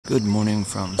Good morning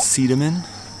from Sidemen.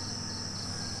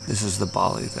 This is the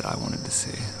Bali that I wanted to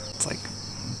see. It's like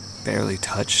barely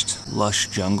touched, lush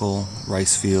jungle,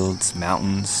 rice fields,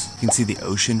 mountains. You can see the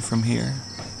ocean from here,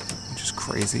 which is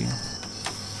crazy.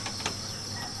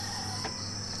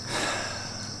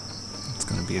 It's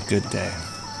gonna be a good day.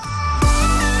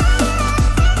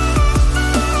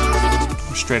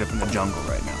 We're straight up in the jungle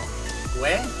right now.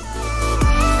 Where?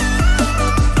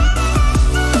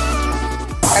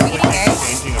 Are we getting married?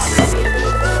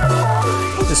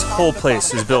 This whole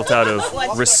place is built out of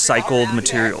recycled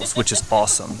materials, which is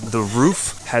awesome. The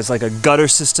roof has like a gutter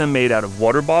system made out of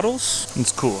water bottles.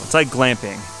 It's cool. It's like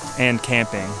glamping and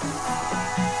camping.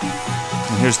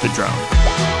 And here's the drone.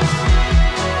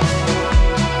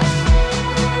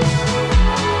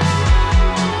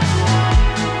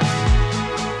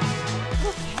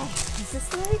 Okay, is this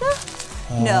where we go?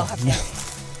 No. Okay.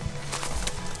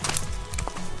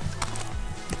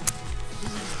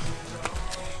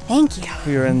 Thank you.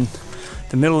 We are in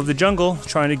the middle of the jungle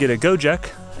trying to get a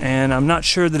Gojek, and I'm not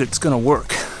sure that it's gonna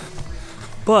work.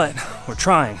 But we're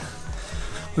trying.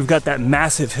 We've got that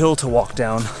massive hill to walk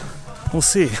down. We'll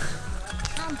see.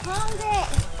 I'm hungry.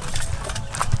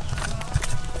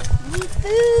 I need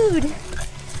food.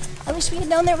 I wish we had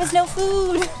known there was no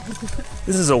food.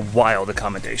 This is a wild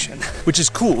accommodation, which is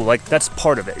cool. Like, that's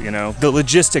part of it, you know? The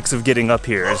logistics of getting up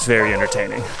here is very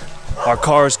entertaining. Our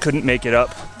cars couldn't make it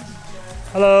up.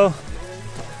 Hello.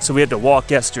 So we had to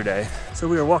walk yesterday. So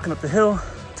we were walking up the hill.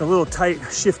 It's a little tight,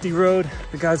 shifty road.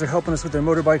 The guys are helping us with their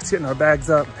motorbikes, getting our bags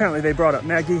up. Apparently they brought up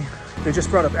Maggie. They just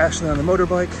brought up Ashley on the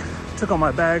motorbike. Took all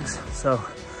my bags, so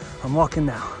I'm walking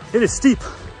now. It is steep.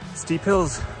 Steep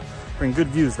hills bring good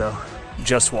views though.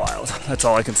 Just wild. That's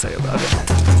all I can say about it.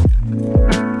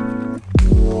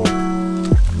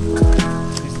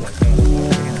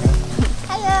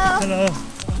 Hello. Hello.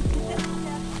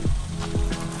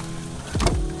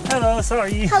 Hello,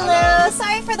 sorry. Hello.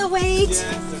 Sorry for the wait.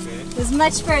 It was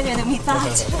much further than we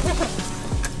thought.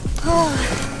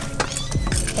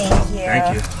 Thank you.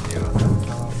 Thank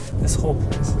you. This whole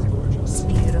place is gorgeous. It's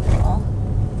beautiful.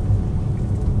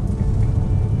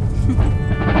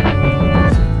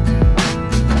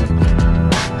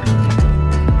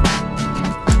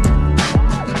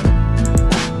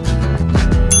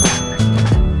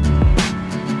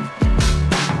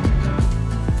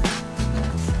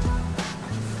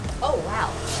 Oh wow.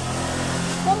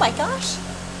 Oh my gosh.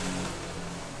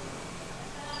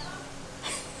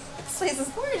 This place is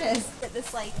gorgeous.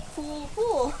 This like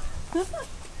pool.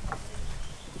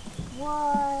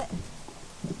 What?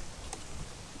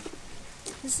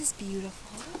 This is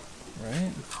beautiful.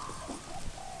 Right?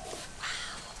 Wow.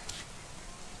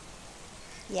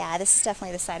 Yeah, this is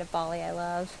definitely the side of Bali I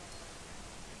love.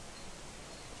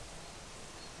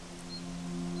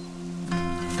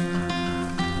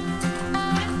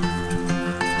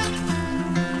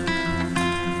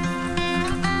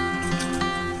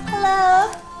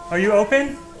 Hello. Are you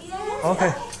open? Yeah.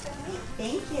 Okay.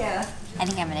 Thank you. I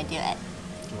think I'm gonna do it.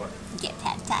 What? Get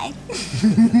pad thai.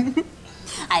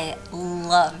 I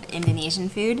love Indonesian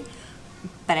food,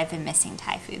 but I've been missing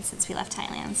Thai food since we left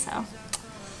Thailand, so I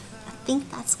think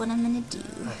that's what I'm gonna do.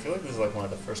 I feel like this is like one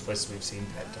of the first places we've seen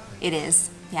pad thai. It is.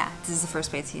 Yeah, this is the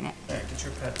first place I've seen it. Alright, get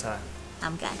your pad thai.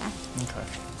 I'm gonna. Okay.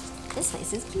 This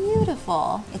place is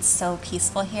beautiful. It's so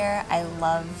peaceful here. I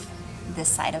love this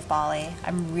side of Bali.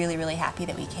 I'm really, really happy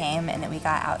that we came and that we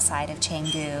got outside of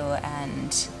Canggu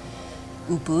and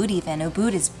Ubud even.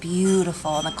 Ubud is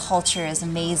beautiful and the culture is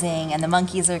amazing and the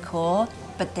monkeys are cool,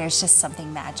 but there's just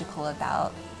something magical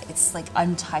about it's like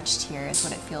untouched here is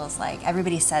what it feels like.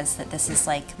 Everybody says that this is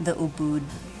like the Ubud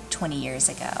 20 years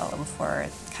ago before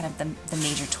kind of the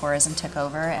major tourism took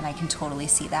over, and I can totally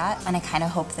see that. And I kind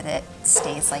of hope that it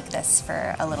stays like this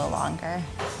for a little longer.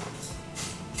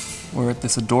 We're at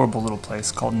this adorable little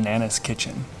place called Nana's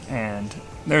Kitchen, and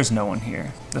there's no one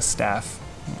here. The staff,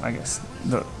 I guess,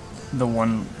 the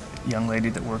one young lady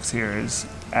that works here is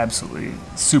absolutely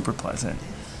super pleasant.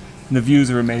 And the views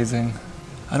are amazing.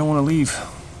 I don't want to leave.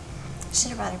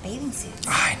 Should have brought our bathing suits.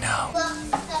 I know.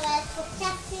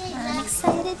 I'm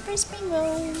excited for spring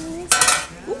rolls.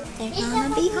 Ooh, they're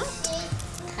gonna be hot.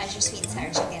 How's your sweet and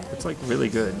sour chicken? It's like really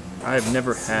good. I've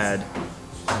never had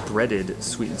breaded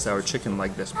sweet and sour chicken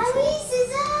like this before.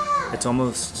 It's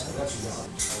almost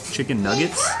chicken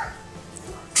nuggets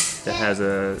that has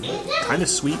a kind of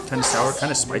sweet, kind of sour,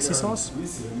 kind of spicy sauce.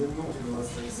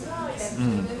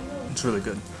 It's really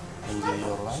good.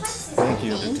 Thank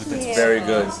you. It's very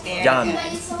good. Jan.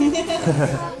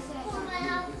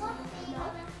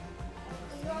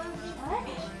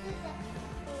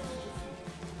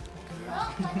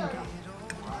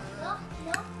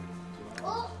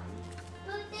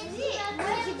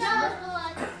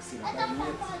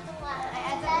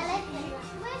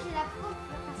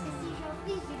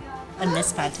 I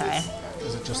miss pad thai.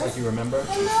 Is it just like you remember?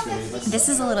 This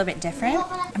is a little bit different.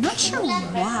 I'm not sure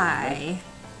why.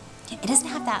 It doesn't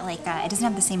have that like, it doesn't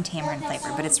have the same tamarind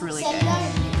flavor, but it's really good.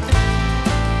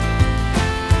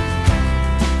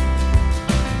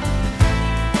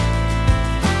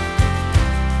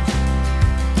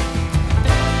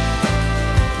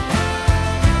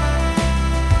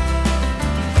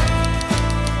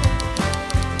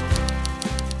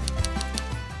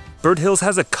 Bird Hills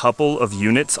has a couple of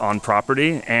units on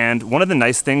property, and one of the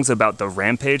nice things about the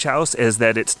Rampage house is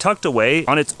that it's tucked away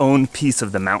on its own piece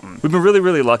of the mountain. We've been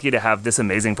really lucky to have this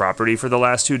amazing property for the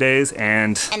last 2 days,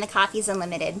 and the coffee's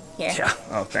unlimited here. Yeah,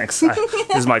 oh thanks.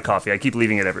 This is my coffee, I keep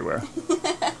leaving it everywhere.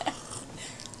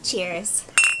 Cheers.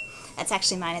 That's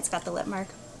actually mine, it's got the lip mark.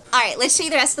 All right, let's show you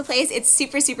the rest of the place. It's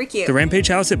super cute. The Rampage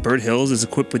house at Bird Hills is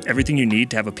equipped with everything you need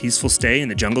to have a peaceful stay in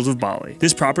the jungles of Bali.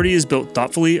 This property is built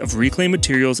thoughtfully of reclaimed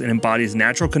materials and embodies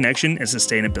natural connection and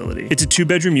sustainability. It's a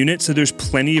 2-bedroom unit, so there's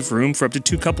plenty of room for up to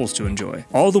 2 couples to enjoy.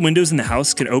 All the windows in the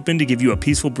house can open to give you a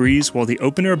peaceful breeze, while the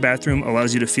open-air bathroom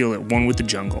allows you to feel at one with the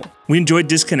jungle. We enjoyed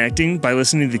disconnecting by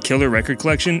listening to the Killer record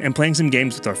collection and playing some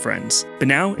games with our friends. But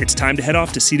now it's time to head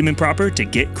off to Sidemen proper to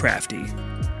get crafty.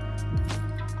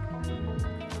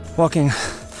 Walking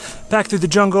back through the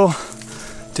jungle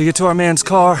to get to our man's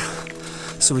car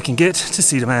so we can get to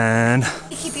Sidemen.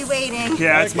 I keep you waiting.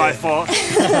 Yeah, it's my fault.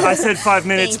 I said 5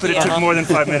 minutes, but it took more than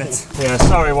 5 minutes. Yeah,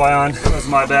 sorry, Wyan. It was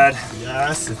my bad.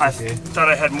 Yes, it's I okay. thought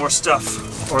I had more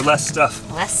stuff, or less stuff.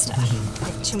 Less stuff. I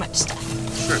have too much stuff.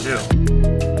 Sure do.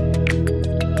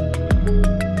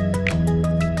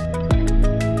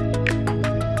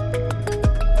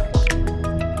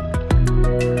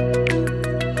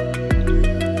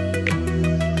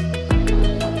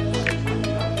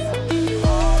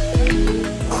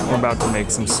 We're about to make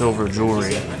some silver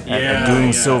jewelry at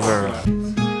Doing Silver.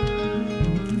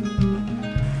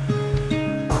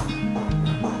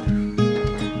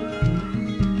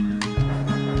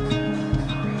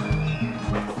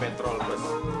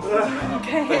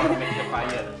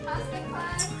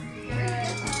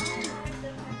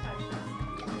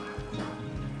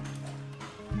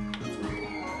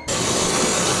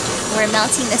 We're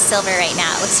melting the silver right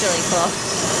now. It looks really cool.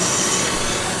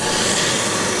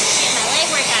 Get my leg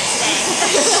workout today.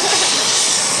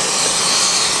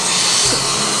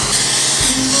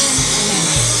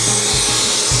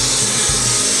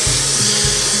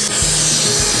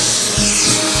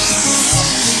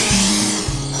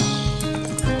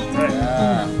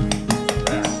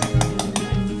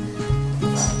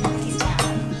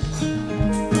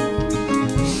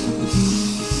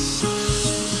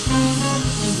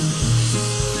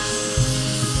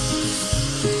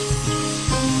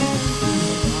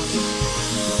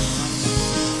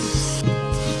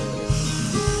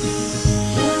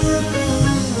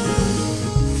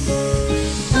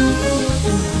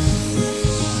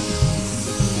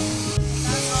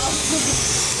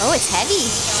 Oh, it's heavy.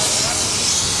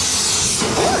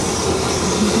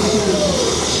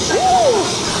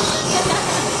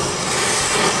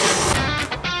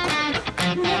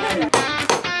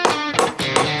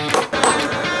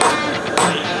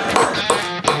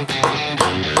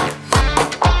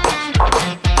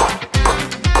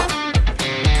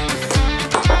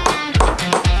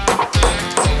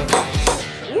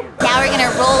 Now we're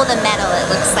gonna roll the metal, it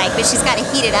looks like, but she's gotta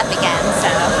heat it up again, so.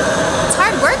 It's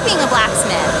hard work being a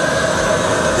blacksmith.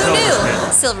 Who knew?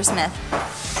 Silversmith.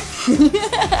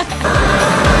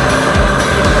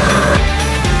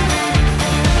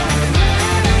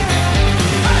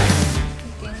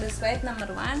 This white number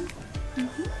 1,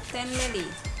 10 milli.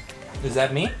 Is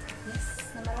that me? Yes,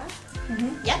 number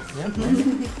 1. Yep.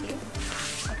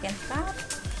 Second part.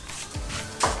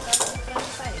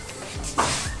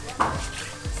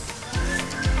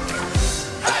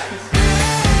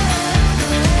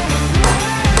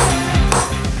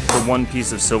 The one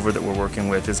piece of silver that we're working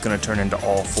with is going to turn into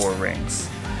all 4 rings.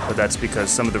 But that's because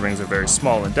some of the rings are very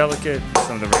small and delicate,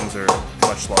 some of the rings are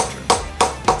much larger.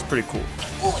 It's pretty cool.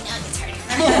 Oh, now it gets harder.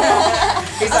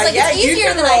 He's I was like, it's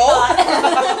easier than I thought.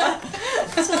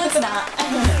 So it's not.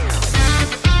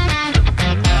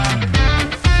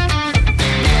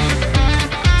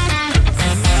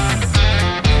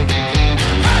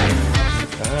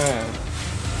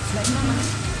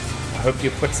 I hope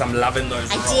you put some love in those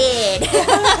rolls. I did.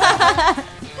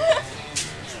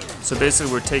 So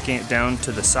basically we're taking it down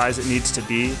to the size it needs to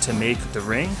be to make the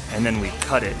ring, and then we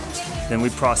cut it. Then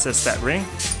we process that ring,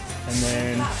 and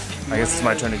then I guess it's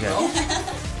my turn again. Alright,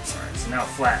 so now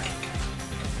flat.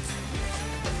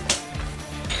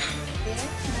 Okay, number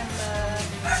 2 and number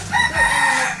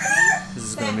 3.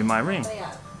 gonna be my ring.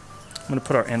 I'm gonna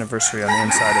put our anniversary on the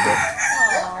inside of it.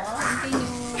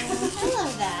 I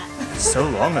love that. So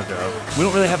long ago. We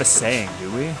don't really have a saying,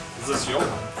 do we? Is this yours?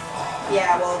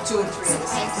 Yeah, well, 2 and 3 of this.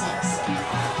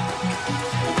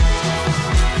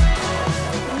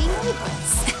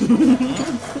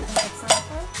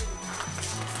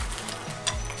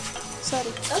 Sorry.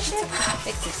 Okay.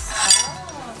 Take this.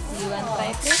 You want to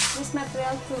try this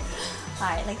material too?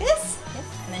 Alright, like this? Yep.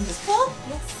 And then just pull?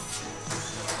 Yes.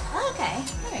 Okay,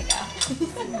 there we go.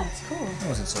 That's cool. That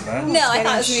wasn't so bad. No, I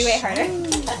thought it was going to be way harder.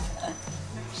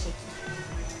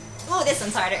 Oh, this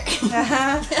one's harder.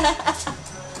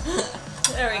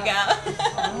 There we go.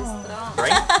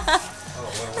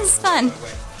 This is fun.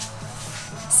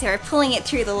 So we're pulling it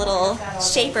through the little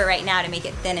shaper right now to make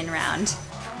it thin and round.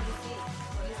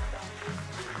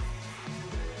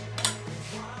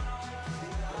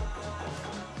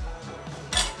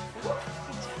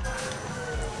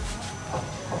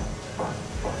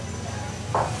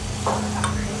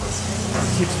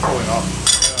 Keeps pulling off.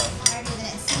 Harder than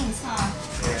it seems, huh?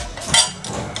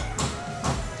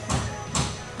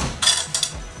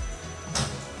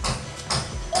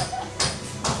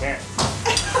 Can't.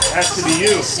 It has to be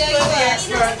you. Show you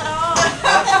what.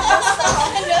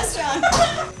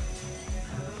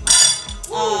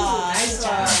 Oh, Nice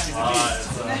one.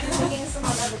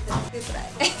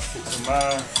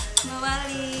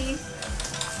 Bali.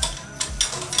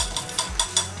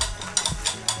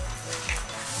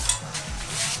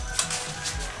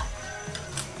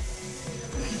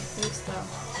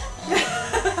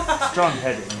 Strong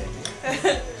headed, maybe.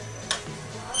 Yeah,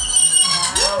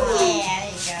 there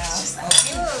you go.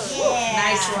 Yeah.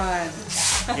 Nice one.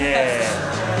 Yeah.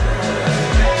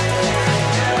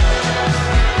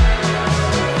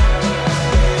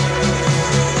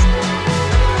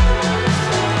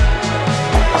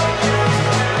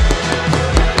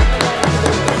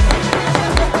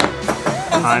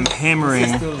 I'm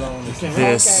hammering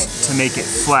this to make it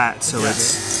flat so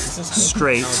it's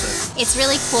straight. It's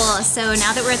really cool. So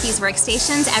now that we're at these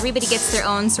workstations, everybody gets their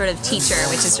own sort of teacher,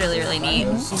 which is really, really neat.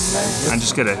 I'm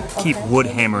just gonna keep wood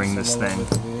hammering this thing.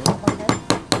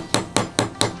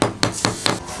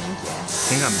 I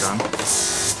think I'm done.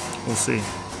 We'll see.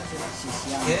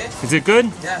 Is it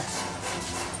good? Yeah.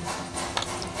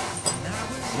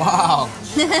 Wow.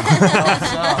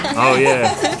 Oh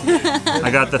yeah. I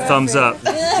got the thumbs up.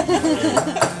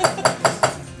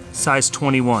 Size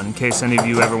 21, in case any of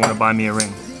you ever want to buy me a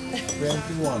ring.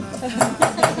 21.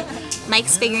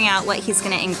 Mike's figuring out what he's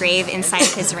going to engrave inside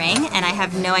of his ring, and I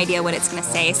have no idea what it's going to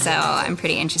say, so I'm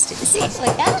pretty interested to see.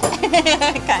 Like that?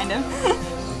 Kind of.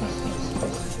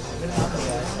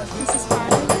 This is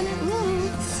harder than it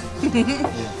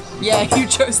looks. Yeah, you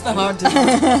chose the hard to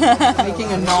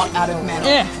making a knot out of metal.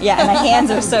 Yeah, and my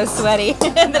hands are so sweaty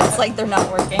that it's like they're not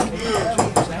working.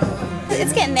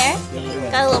 It's getting there.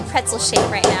 Got a little pretzel shape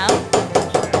right now.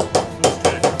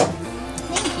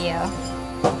 Thank you.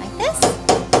 Like this?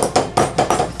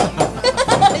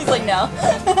 He's like, no.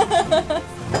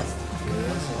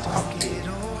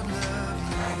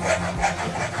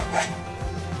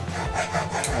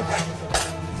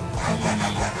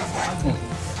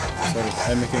 Sorry,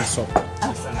 I'm making soap.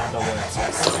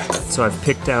 So I've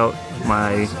picked out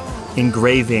my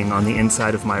engraving on the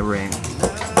inside of my ring.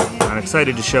 I'm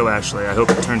excited to show Ashley. I hope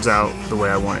it turns out the way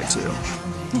I want it to.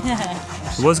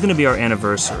 It was going to be our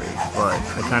anniversary, but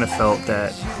I kind of felt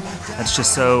that that's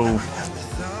just so...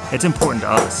 It's important to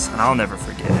us, and I'll never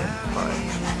forget it. But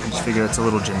I just figure it's a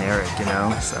little generic, you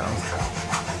know? So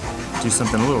do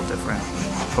something a little different.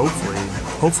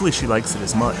 Hopefully she likes it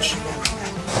as much.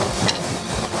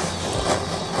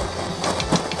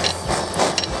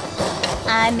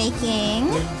 I'm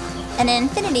making an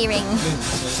infinity ring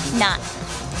knot.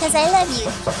 Because I love you,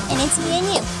 and it's me and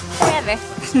you, forever.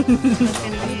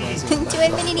 To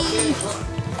infinity.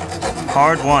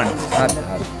 Hard one. Hard.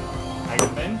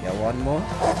 Yeah, one more.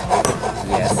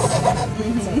 Yes.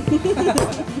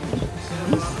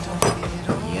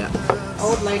 Yeah.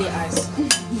 Old lady eyes.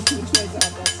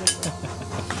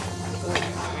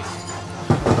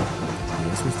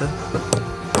 Yes, mister.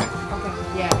 Okay,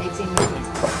 yeah, 18 minutes.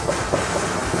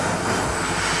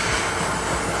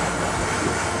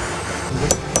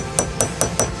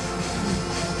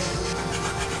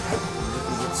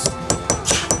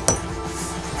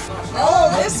 Oh,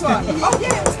 this one. Oh,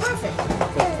 yeah, it's perfect.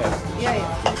 Yeah, yeah.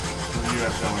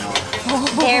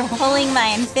 They're pulling my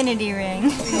infinity ring.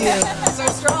 So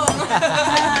strong.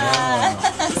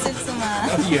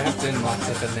 You have to unlock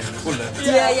it and then pull it.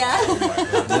 Yeah.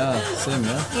 Yeah, same,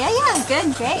 yeah. Yeah,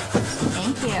 good, great.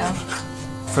 Thank you.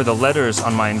 For the letters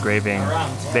on my engraving,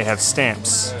 they have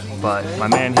stamps, but my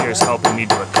man here is helping me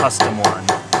do a custom one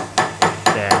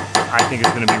that I think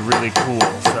is going to be really cool,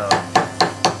 so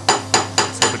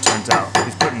let's hope it turns out.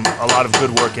 He's putting a lot of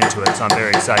good work into it, so I'm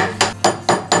very excited.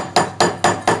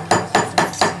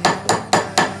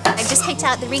 I just picked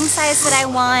out the ring size that I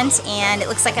want, and it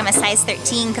looks like I'm a size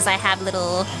 13 because I have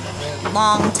little,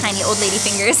 long, tiny old lady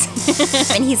fingers.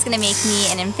 And he's gonna make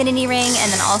me an infinity ring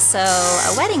and then also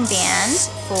a wedding band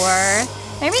for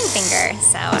my ring finger.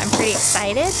 So I'm pretty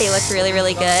excited. They look really,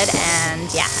 really good,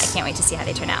 and yeah, I can't wait to see how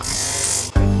they turn out.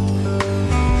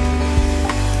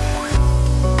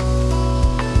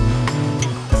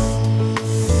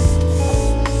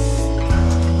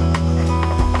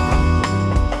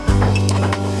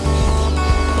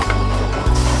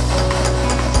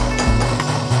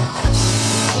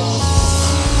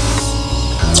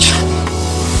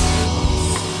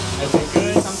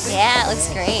 Yeah, it looks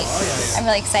great. I'm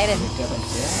really excited.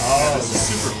 Oh, this is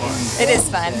super fun. It is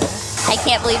fun. I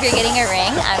can't believe you're getting a ring.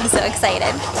 I'm so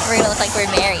excited. We're gonna look like we're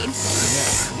married.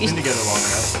 Yeah, we've been together long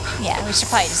enough. Yeah, we should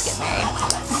probably just get married.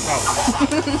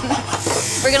 Probably.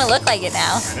 We're gonna look like it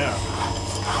now. I know.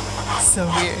 So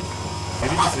weird.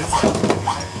 Maybe this is how we're getting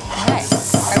married. Alright.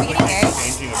 Are we getting married?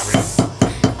 Changing of rings.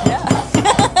 Yeah.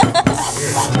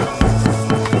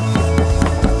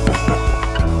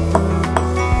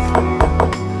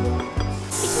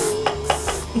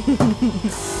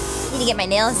 Need to get my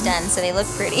nails done so they look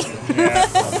pretty. Yeah.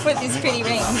 With these pretty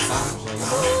rings.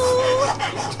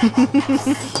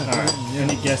 Alright,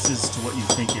 any guesses to what you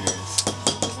think it is?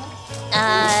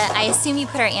 I assume you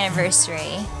put our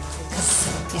anniversary,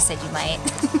 because you said you might.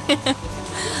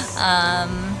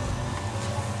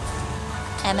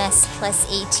 MS plus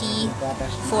AT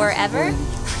forever?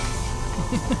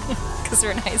 Because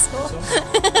we're in high school.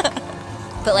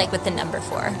 But like with the number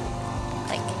 4.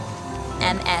 Like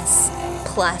MS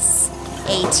plus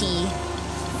AT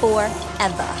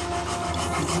forever.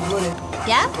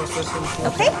 Yeah?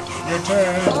 Okay. Your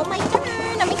turn. Oh, my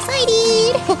turn. I'm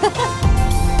excited.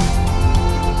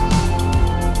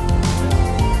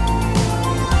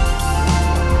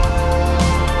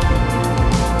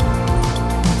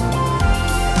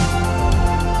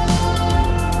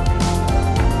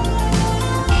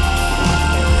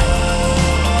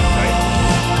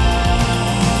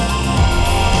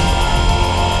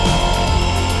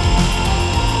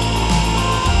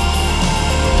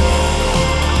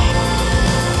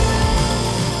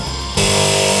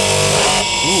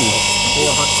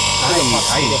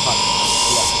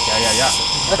 Yeah.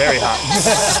 Very hot.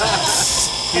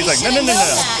 He's like, no.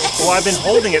 Well, I've been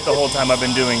holding it the whole time I've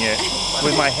been doing it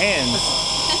with my hands,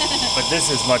 but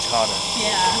this is much hotter.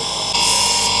 Yeah.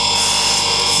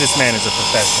 This man is a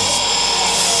professional.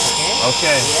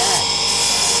 Okay.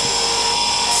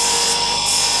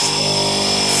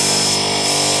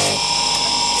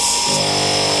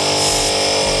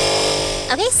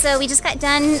 Okay, so we just got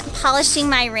done polishing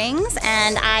my rings,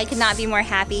 and I could not be more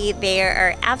happy. They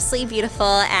are absolutely beautiful,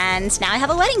 and now I have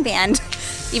a wedding band.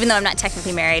 Even though I'm not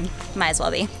technically married, might as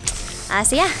well be.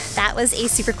 So yeah, that was a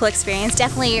super cool experience.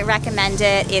 Definitely recommend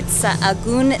it. It's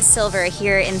Agun silver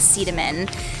here in Sidemen.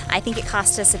 I think it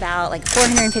cost us about like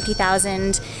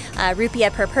 450,000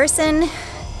 rupiah per person.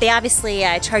 They obviously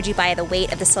charge you by the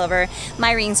weight of the silver.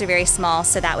 My rings are very small,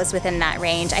 so that was within that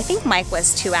range. I think Mike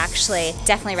was too, actually.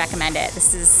 Definitely recommend it.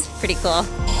 This is pretty cool.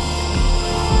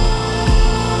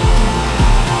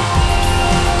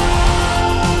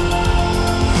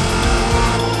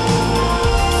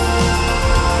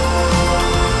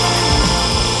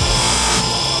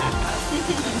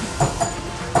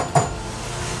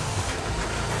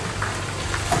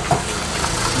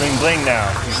 Bling bling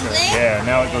now. Bling bling? Yeah,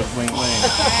 now it goes bling bling.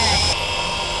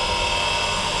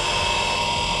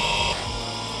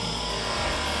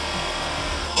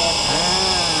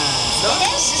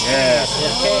 Yeah.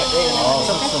 Oh,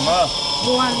 hook them up.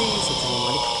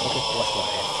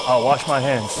 I'll wash my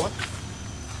hands. Oh,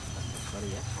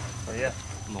 yeah.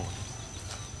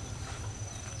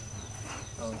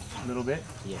 Oh, a little bit?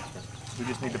 Yeah. We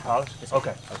just need to polish?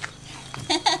 Okay.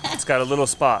 It's got a little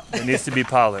spot that needs to be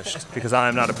polished because I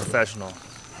am not a professional,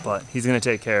 but he's going to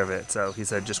take care of it. So he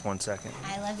said just 1 second.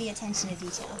 I love the attention to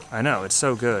detail. I know, it's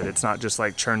so good. It's not just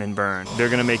like churn and burn. They're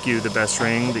going to make you the best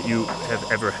ring that you have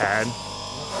ever had,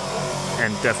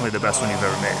 and definitely the best one you've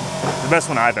ever made. The best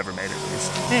one I've ever made, at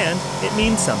least. And it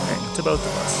means something to both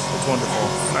of us. It's wonderful,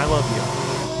 and I love you.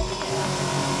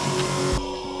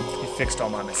 He fixed all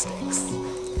my mistakes.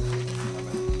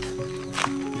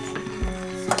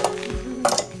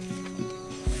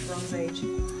 Bronze Age.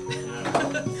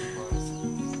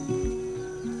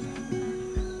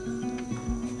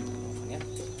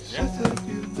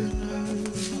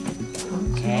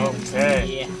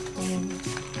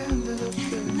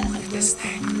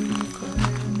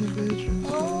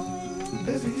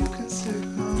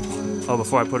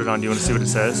 before I put it on. Do you want to see what it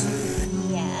says?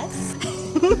 Yes.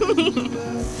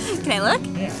 Can I look?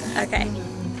 Yeah. Okay.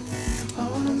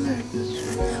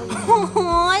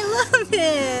 Oh, I love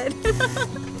it.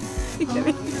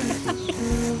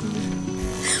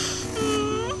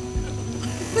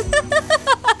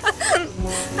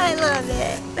 I love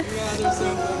it.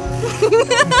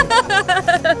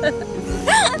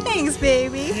 Thanks,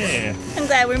 baby. Yeah. I'm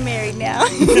glad we're married now.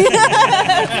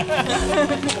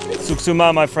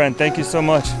 Suksuma, my friend, thank you so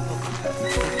much.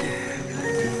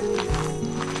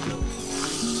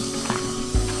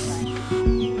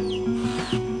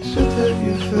 Said that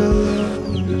you fell out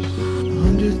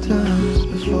 100 times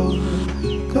before.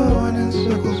 Going in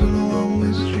circles on a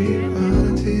one-way street, running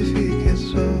until your feet get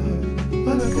sore.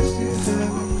 But I can see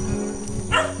that.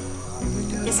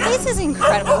 This place is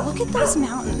incredible. Look at those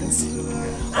mountains.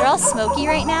 They're all smoky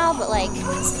right now, but like,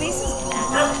 this place is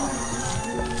bad.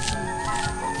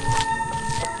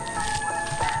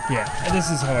 Yeah, this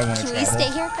is how I want to Can travel. we stay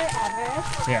here forever?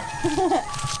 Yeah.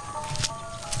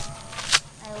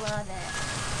 I love it.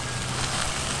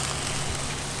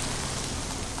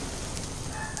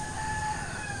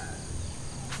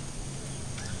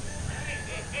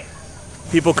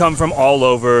 People come from all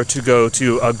over to go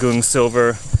to Agung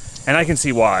Silver, and I can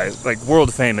see why. Like,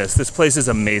 world famous. This place is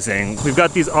amazing. We've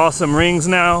got these awesome rings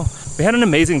now. We had an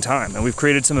amazing time, and we've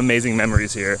created some amazing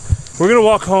memories here. We're gonna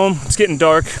walk home. It's getting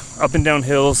dark, up and down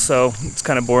hills, so it's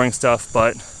kind of boring stuff,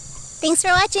 but Thanks for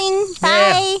watching.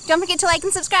 Bye. Don't forget to like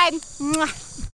and subscribe. Mwah.